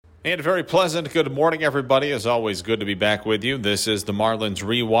And a very pleasant good morning, everybody. As always, good to be back with you. This is the Marlins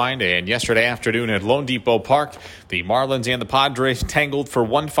Rewind. And yesterday afternoon at Lone Depot Park, the Marlins and the Padres tangled for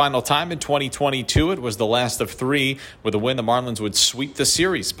one final time in 2022. It was the last of three. With a win, the Marlins would sweep the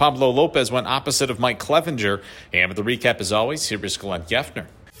series. Pablo Lopez went opposite of Mike Clevenger. And with the recap, as always, here is Glenn Geffner.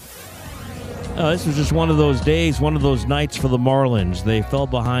 This was just one of those days, one of those nights for the Marlins. They fell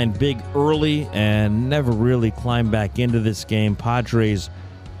behind big early and never really climbed back into this game. Padres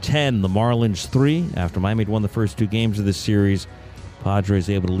 10, the Marlins 3. After Miami had won the first two games of this series, Padres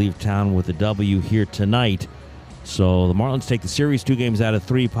able to leave town with a W here tonight. So the Marlins take the series 2 games out of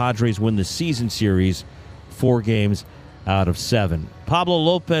 3. Padres win the season series 4 games out of 7. Pablo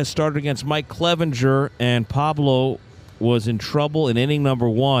Lopez started against Mike Clevenger, and Pablo was in trouble in inning number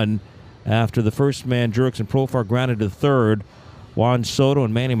 1 after the first man, Jurickson Profar, grounded to third. Juan Soto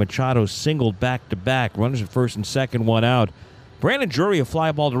and Manny Machado singled back-to-back. Runners at first and second, 1 out. Brandon Drury, a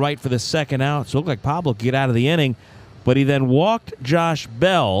fly ball to right for the second out, so it looked like Pablo could get out of the inning, but he then walked Josh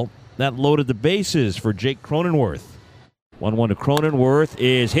Bell. That loaded the bases for Jake Cronenworth. 1-1 to Cronenworth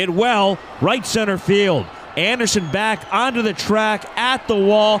is hit well, right center field. Anderson back onto the track at the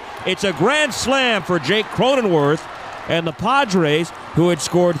wall. It's a grand slam for Jake Cronenworth, and the Padres, who had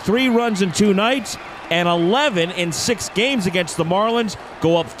scored 3 runs in 2 nights and 11 in 6 games against the Marlins,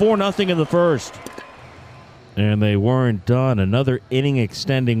 go up 4-0 in the first. And they weren't done. Another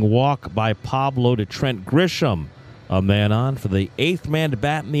inning-extending walk by Pablo to Trent Grisham. A man on for the 8th man to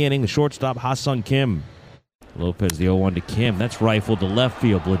bat in the inning, the shortstop, Ha-Sung Kim. Lopez, the 0-1 to Kim. That's rifled to left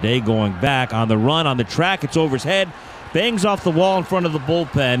field. Bleday going back on the run, on the track. It's over his head. Bangs off the wall in front of the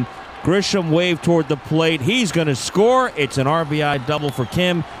bullpen. Grisham waved toward the plate. He's going to score. It's an RBI double for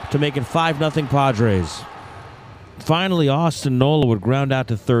Kim to make it 5-0 Padres. Finally, Austin Nola would ground out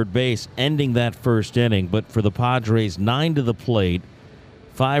to third base, ending that first inning. But for the Padres, 9 to the plate,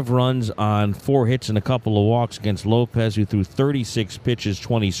 5 runs on 4 hits and a couple of walks against Lopez, who threw 36 pitches,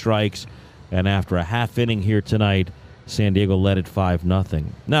 20 strikes. And after a half inning here tonight, San Diego led it 5-0.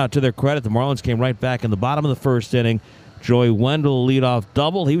 Now, to their credit, the Marlins came right back in the bottom of the first inning. Joey Wendell leadoff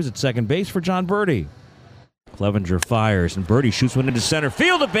double. He was at second base for John Birdie. Clevenger fires, and Birdie shoots one into center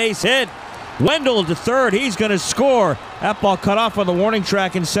field, a base hit. Wendell to third. He's going to score. That ball cut off on the warning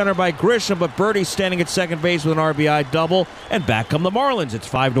track in center by Grisham, but Birdie standing at second base with an RBI double, and back come the Marlins. It's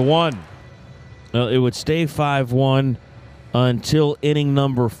 5-1. Well, it would stay 5-1 until inning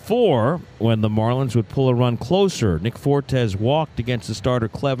number 4, when the Marlins would pull a run closer. Nick Fortes walked against the starter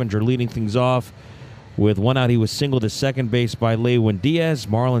Clevenger, leading things off. With 1 out, he was singled to second base by Lewin Diaz.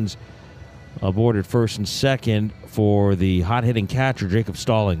 Marlins aboarded first and second for the hot-hitting catcher, Jacob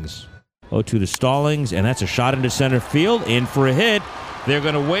Stallings. 0-2 to Stallings, and that's a shot into center field, in for a hit. They're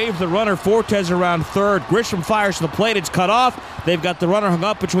going to wave the runner, Fortes around third. Grisham fires to the plate. It's cut off. They've got the runner hung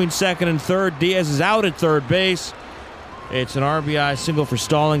up between second and third. Diaz is out at third base. It's an RBI single for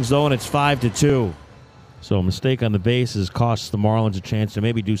Stallings, though, and it's 5-2. So a mistake on the bases costs the Marlins a chance to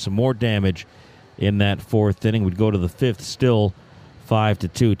maybe do some more damage in that 4th inning. We'd go to the 5th, still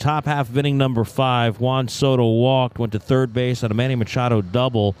 5-2. Top half of inning number 5, Juan Soto walked, went to third base on a Manny Machado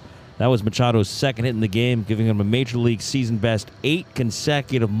double. That was Machado's second hit in the game, giving him a Major League season-best 8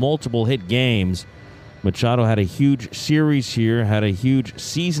 consecutive multiple-hit games. Machado had a huge series here, had a huge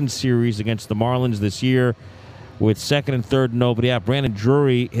season series against the Marlins this year with second and third nobody out. Brandon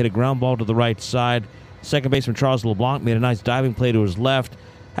Drury hit a ground ball to the right side. Second baseman Charles LeBlanc made a nice diving play to his left.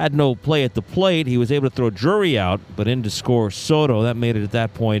 Had no play at the plate. He was able to throw Drury out, but in to score Soto. That made it at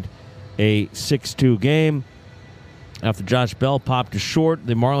that point a 6-2 game. After Josh Bell popped to short,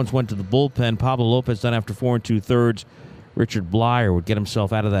 the Marlins went to the bullpen. Pablo Lopez done after 4 2/3. Richard Blyer would get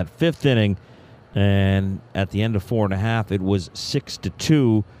himself out of that 5th inning. And at the end of 4 1/2, it was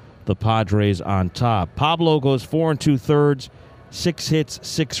 6-2, the Padres on top. Pablo goes 4 2/3, 6 hits,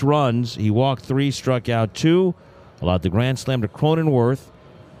 6 runs. He walked 3, struck out 2, allowed the grand slam to Cronenworth.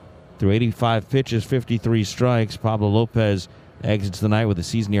 Through 85 pitches, 53 strikes, Pablo Lopez exits the night with a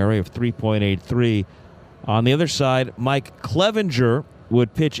season ERA of 3.83. On the other side, Mike Clevenger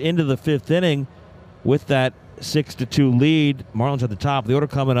would pitch into the 5th inning with that 6-2 lead. Marlins at the top of the order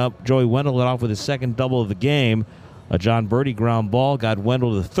coming up. Joey Wendell led off with his second double of the game. A John Birdie ground ball got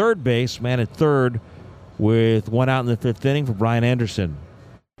Wendell to the third base, man at third, with 1 out in the 5th inning for Brian Anderson.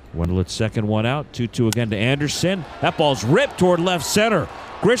 Wendell at second, 1 out. 2-2 again to Anderson. That ball's ripped toward left center.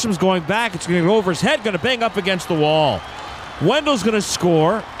 Grisham's going back. It's going to go over his head, going to bang up against the wall. Wendell's going to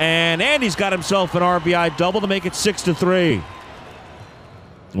score, and Andy's got himself an RBI double to make it 6-3.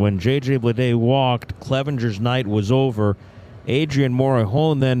 When J.J. Bleday walked, Clevenger's night was over. Adrian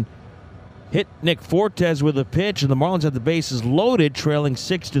Morejon then hit Nick Fortes with a pitch, and the Marlins had the bases loaded, trailing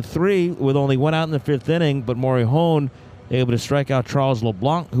 6-3 with only one out in the fifth inning. But Morihone able to strike out Charles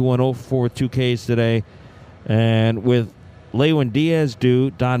LeBlanc, who went 0-4 with 2 Ks today. And with Lewin Diaz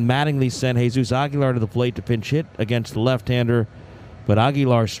due, Don Mattingly sent Jesus Aguilar to the plate to pinch hit against the left-hander. But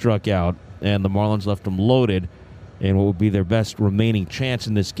Aguilar struck out, and the Marlins left him loaded in what would be their best remaining chance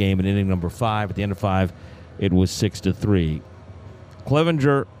in this game in inning number 5. At the end of 5, it was 6-3.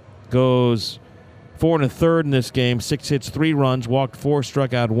 Clevenger goes 4 1/3 in this game, 6 hits, 3 runs, walked 4,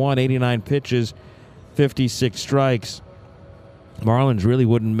 struck out 1, 89 pitches, 56 strikes. Marlins really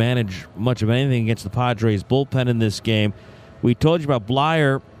wouldn't manage much of anything against the Padres bullpen in this game. We told you about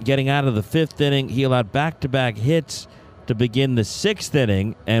Blyer getting out of the 5th inning. He allowed back-to-back hits to begin the 6th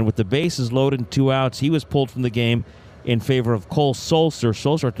inning, and with the bases loaded and 2 outs, he was pulled from the game in favor of Cole Sulser.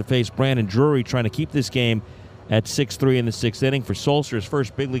 Sulser had to face Brandon Drury, trying to keep this game at 6-3 in the 6th inning. For Sulser, his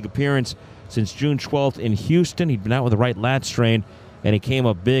first big league appearance since June 12th in Houston. He'd been out with a right lat strain, and he came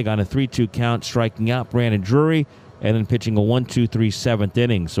up big on a 3-2 count, striking out Brandon Drury and then pitching a 1-2-3 7th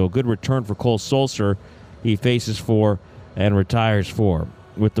inning. So a good return for Cole Sulser. He faces 4 and retires 4.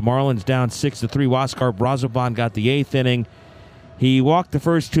 With the Marlins down 6-3, Huáscar Brazoban got the 8th inning. He walked the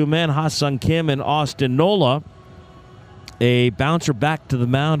first 2 men, Ha-Sung Kim and Austin Nola. A bouncer back to the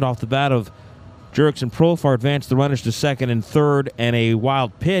mound off the bat of Jurickson Profar advanced the runners to 2nd and 3rd, and a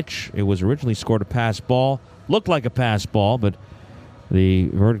wild pitch. It was originally scored a pass ball. Looked like a pass ball, but the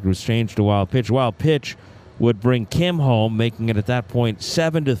verdict was changed to wild pitch. Wild pitch would bring Kim home, making it at that point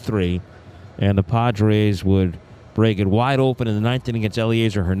 7-3, and the Padres would break it wide open in the 9th inning against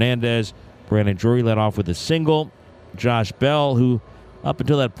Eliezer Hernandez. Brandon Drury led off with a single. Josh Bell, who up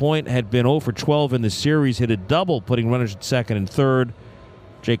until that point had been 0 for 12 in the series, hit a double, putting runners at 2nd and 3rd.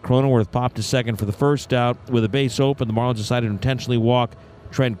 Jake Cronenworth popped to 2nd for the first out. With a base open, the Marlins decided to intentionally walk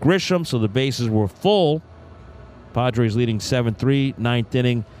Trent Grisham, so the bases were full. Padres leading 7-3, 9th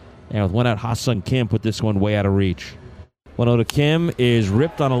inning. And with 1 out, Ha-Sung Kim put this one way out of reach. 1-0 to Kim is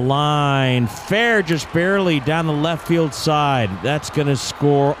ripped on a line. Fair, just barely down the left field side. That's going to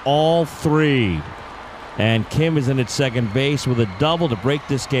score all 3. And Kim is in at second base with a double to break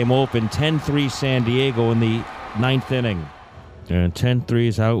this game open. 10-3 San Diego in the 9th inning. And 10-3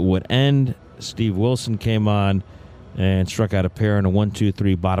 is how it would end. Steve Wilson came on and struck out a pair in a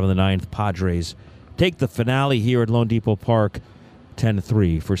 1-2-3 bottom of the 9th. Padres take the finale here at Lone Depot Park,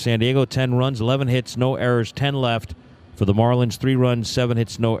 10-3. For San Diego, 10 runs, 11 hits, no errors, 10 left. For the Marlins, 3 runs, 7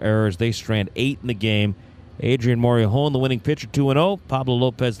 hits, no errors. They strand 8 in the game. Adrian Morihone, the winning pitcher, 2-0. Pablo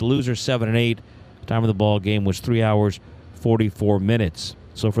Lopez, the loser, 7-8. Time of the ball game was 3 hours, 44 minutes.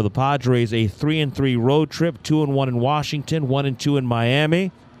 So for the Padres, a 3-3 road trip, 2-1 in Washington, 1-2 in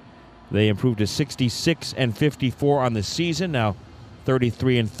Miami. They improved to 66-54 on the season. Now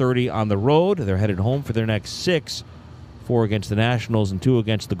 33-30 on the road. They're headed home for their next 6, 4 against the Nationals and 2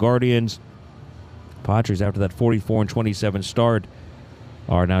 against the Guardians. Padres, after that 44-27 start,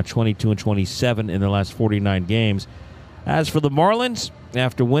 are now 22-27 in their last 49 games. As for the Marlins,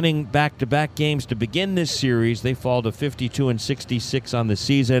 after winning back-to-back games to begin this series, they fall to 52-66 on the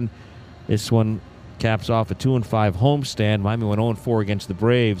season. This one caps off a 2-5 homestand. Miami went 0-4 against the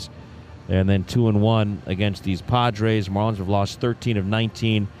Braves, and then 2-1 against these Padres. Marlins have lost 13 of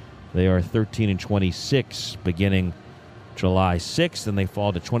 19. They are 13-26 beginning July 6th, and they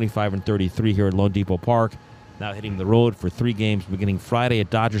fall to 25-33 here at Lone Depot Park. Now hitting the road for 3 games beginning Friday at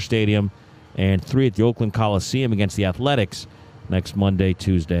Dodger Stadium and 3 at the Oakland Coliseum against the Athletics next Monday,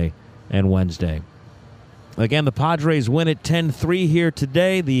 Tuesday, and Wednesday. Again, the Padres win at 10-3 here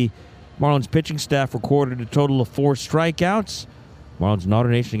today. The Marlins pitching staff recorded a total of 4 strikeouts. Marlins and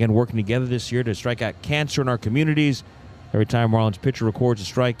AutoNation again working together this year to strike out cancer in our communities. Every time Marlins pitcher records a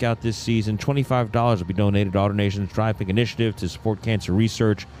strikeout this season, $25 will be donated to AutoNation's Drive Pink initiative to support cancer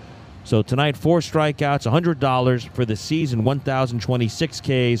research. So tonight, 4 strikeouts, $100 for the season, 1,026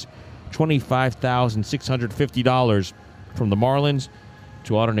 Ks, $25,650 from the Marlins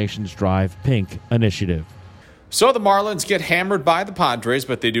to AutoNation's Drive Pink initiative. So the Marlins get hammered by the Padres,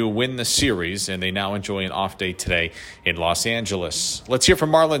 but they do win the series, and they now enjoy an off day today in Los Angeles. Let's hear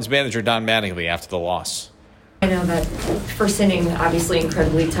from Marlins manager Don Mattingly after the loss. I know that first inning, obviously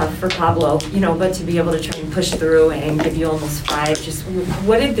incredibly tough for Pablo, but to be able to try and push through and give you almost 5, just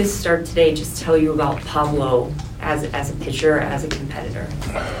what did this start today just tell you about Pablo as a pitcher, as a competitor?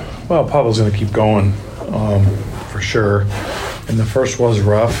 Well, Pablo's going to keep going for sure. And the first was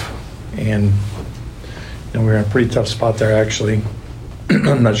rough, and we were in a pretty tough spot there, actually.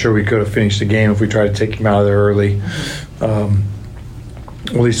 I'm not sure we could have finished the game if we tried to take him out of there early,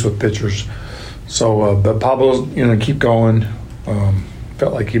 at least with pitchers. So, but Pablo's, keep going.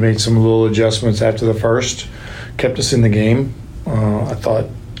 felt like he made some little adjustments after the first, kept us in the game. I thought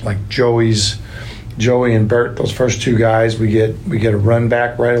like Joey and Bert, those first two guys, we get a run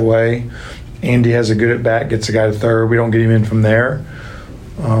back right away. Andy has a good at bat, gets the guy to third. We don't get him in from there.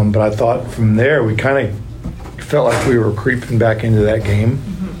 But I thought from there we kind of felt like we were creeping back into that game.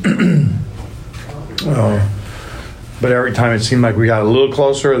 But every time it seemed like we got a little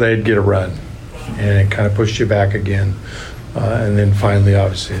closer, they'd get a run, and it kind of pushed you back again. And then finally,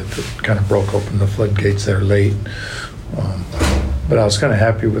 obviously, it kind of broke open the floodgates there late. But I was kind of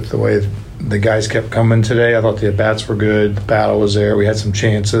happy with the way the guys kept coming today. I thought the at-bats were good. The battle was there. We had some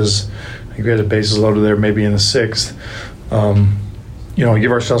chances. I think we had the bases loaded there maybe in the sixth.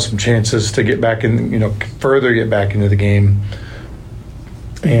 Give ourselves some chances to get back in, further get back into the game,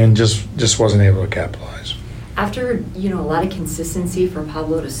 and just wasn't able to capitalize. After, a lot of consistency for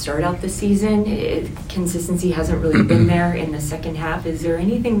Pablo to start out the season, consistency hasn't really been there in the second half. Is there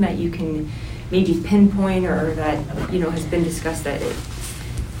anything that you can maybe pinpoint or that, has been discussed that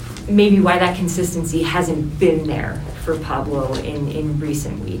maybe why that consistency hasn't been there for Pablo in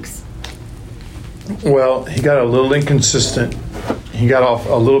recent weeks? Well, he got a little inconsistent. He got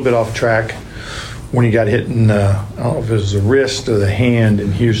a little bit off track when he got hit in, I don't know if it was the wrist or the hand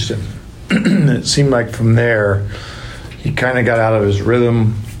in Houston. It seemed like from there he kind of got out of his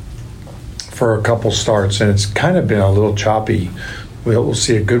rhythm for a couple starts, and it's kind of been a little choppy. We'll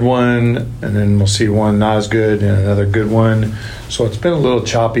see a good one, and then we'll see one not as good and another good one. So it's been a little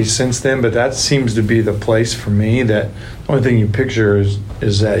choppy since then, but that seems to be the place for me. That the only thing you picture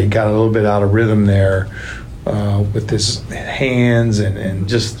is that he got a little bit out of rhythm there with his hands and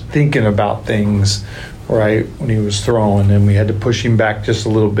just thinking about things right when he was throwing, and we had to push him back just a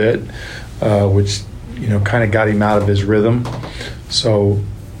little bit, which kind of got him out of his rhythm. So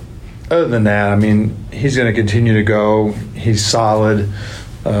other than that, I mean, he's going to continue to go. He's solid.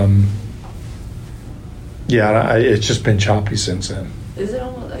 It's just been choppy since then. Is it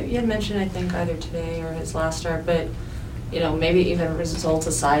almost, you had mentioned, I think, either today or his last start, but, maybe even results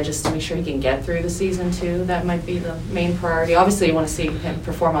aside, just to make sure he can get through the season, too? That might be the main priority. Obviously, you want to see him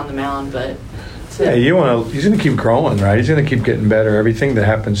perform on the mound, but... he's going to keep growing, right? He's going to keep getting better. Everything that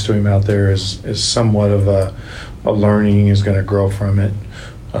happens to him out there is somewhat of a learning. He's going to grow from it.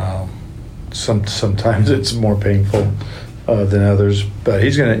 Sometimes it's more painful than others, but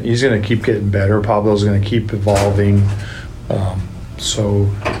he's gonna keep getting better. Pablo's going to keep evolving.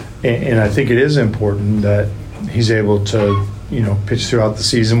 And I think it is important that he's able to pitch throughout the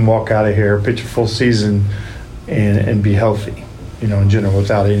season, walk out of here, pitch a full season, and be healthy. In general,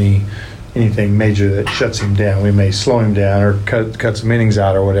 without anything major that shuts him down. We may slow him down or cut some innings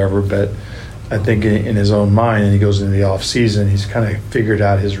out or whatever, but I think in his own mind, and he goes into the off season, he's kind of figured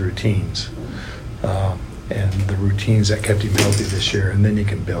out his routines. And the routines that kept him healthy this year, and then you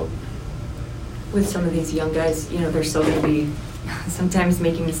can build. With some of these young guys, they're still going to be sometimes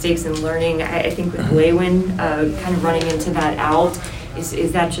making mistakes and learning. I think with Lewin kind of running into that out,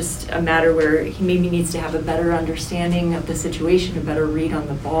 is that just a matter where he maybe needs to have a better understanding of the situation, a better read on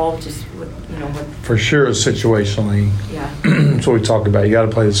the ball, just what. For sure, situationally. Yeah. That's what we talk about. You got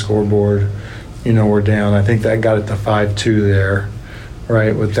to play the scoreboard. We're down. I think that got it to 5-2 there,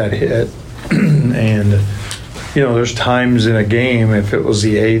 right, with that hit. And there's times in a game, if it was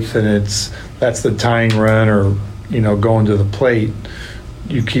the eighth and that's the tying run or going to the plate,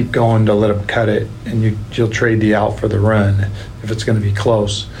 you keep going to let them cut it, and you'll trade the out for the run if it's going to be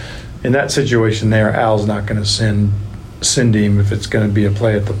close. In that situation there, Al's not going to send him if it's going to be a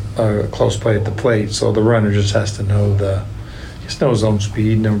close play at the plate. So the runner just has to know his own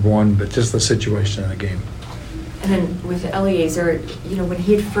speed, number one, but just the situation in the game. And then with Eliezer, when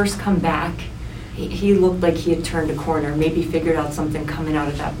he had first come back, he looked like he had turned a corner, maybe figured out something coming out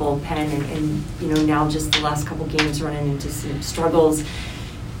of that bullpen, and now just the last couple games running into some struggles.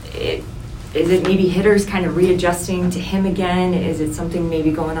 Is it maybe hitters kind of readjusting to him again? Is it something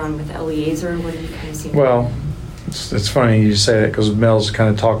maybe going on with Eliezer? What have you kind of seen? Well, it's funny you say that because Mel's kind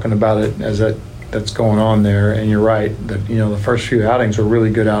of talking about it as that's going on there, and you're right. That the first few outings were really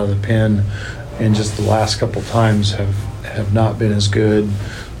good out of the pen, and just the last couple times have not been as good.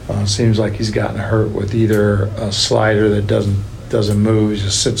 Seems like he's gotten hurt with either a slider that doesn't move,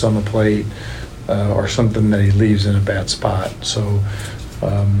 just sits on the plate, or something that he leaves in a bad spot. So,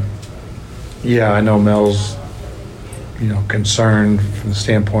 I know Mel's, concerned from the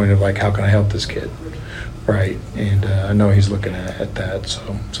standpoint of like, how can I help this kid, right? And I know he's looking at that, so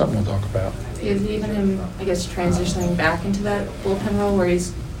something we'll talk about. Is even him, I guess, transitioning back into that bullpen role where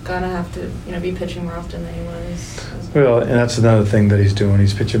he's gonna have to, be pitching more often than he was? Well, and that's another thing that he's doing.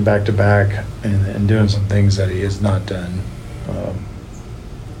 He's pitching back to back and doing some things that he has not done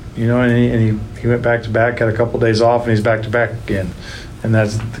and he went back to back, had a couple days off, and he's back to back again. And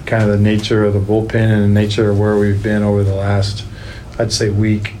that's kind of the nature of the bullpen and the nature of where we've been over the last, I'd say,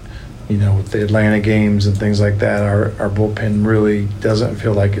 week. With the Atlanta games and things like that, our bullpen really doesn't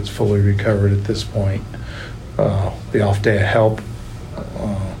feel like it's fully recovered at this point. The off day of help,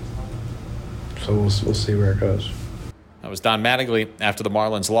 so we'll see where it goes. That was Don Mattingly after the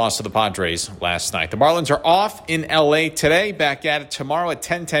Marlins lost to the Padres last night. The Marlins are off in L.A. today, back at it tomorrow at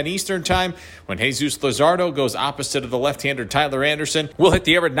 10:10 Eastern Time when Jesus Luzardo goes opposite of the left-hander Tyler Anderson. We'll hit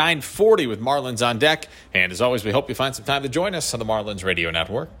the air at 9:40 with Marlins on deck. And as always, we hope you find some time to join us on the Marlins Radio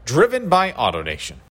Network, driven by AutoNation.